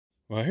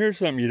Well, here's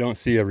something you don't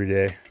see every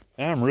day.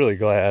 And I'm really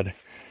glad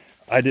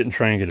I didn't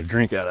try and get a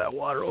drink out of that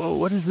water. Oh,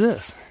 what is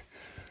this?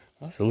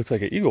 Also looks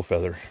like an eagle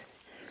feather.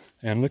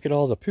 And look at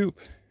all the poop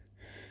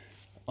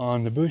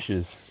on the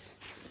bushes.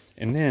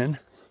 And then,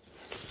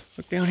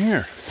 look down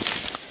here.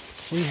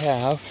 We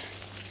have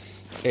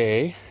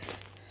a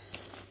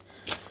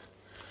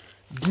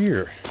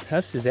deer.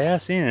 That's his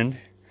ass end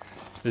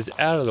is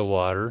out of the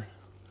water.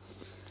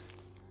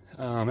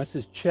 That's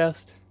his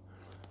chest,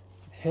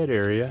 head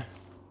area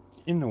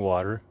in the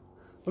water.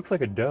 Looks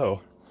like a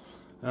doe.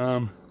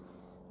 I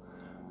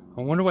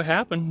wonder what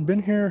happened.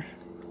 Been here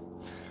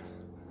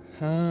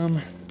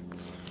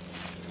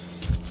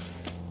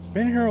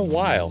a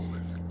while.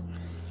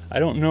 I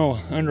don't know,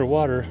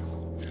 underwater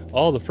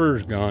all the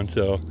fur's gone,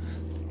 so,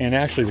 and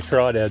actually the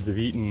crawdads have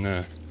eaten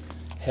the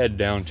head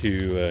down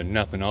to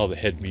nothing. All the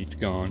head meat's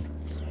gone.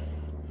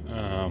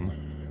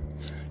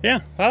 Yeah,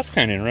 that's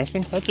kind of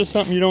interesting. That's just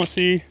something you don't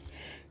see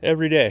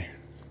every day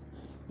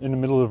in the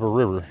middle of a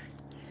river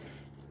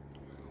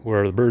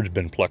where the bird's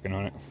been plucking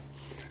on it.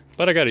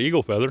 But I got an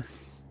eagle feather.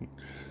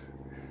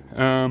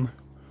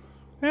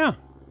 Yeah.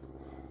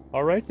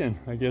 All right then.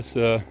 I guess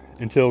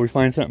until we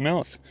find something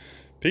else.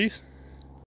 Peace.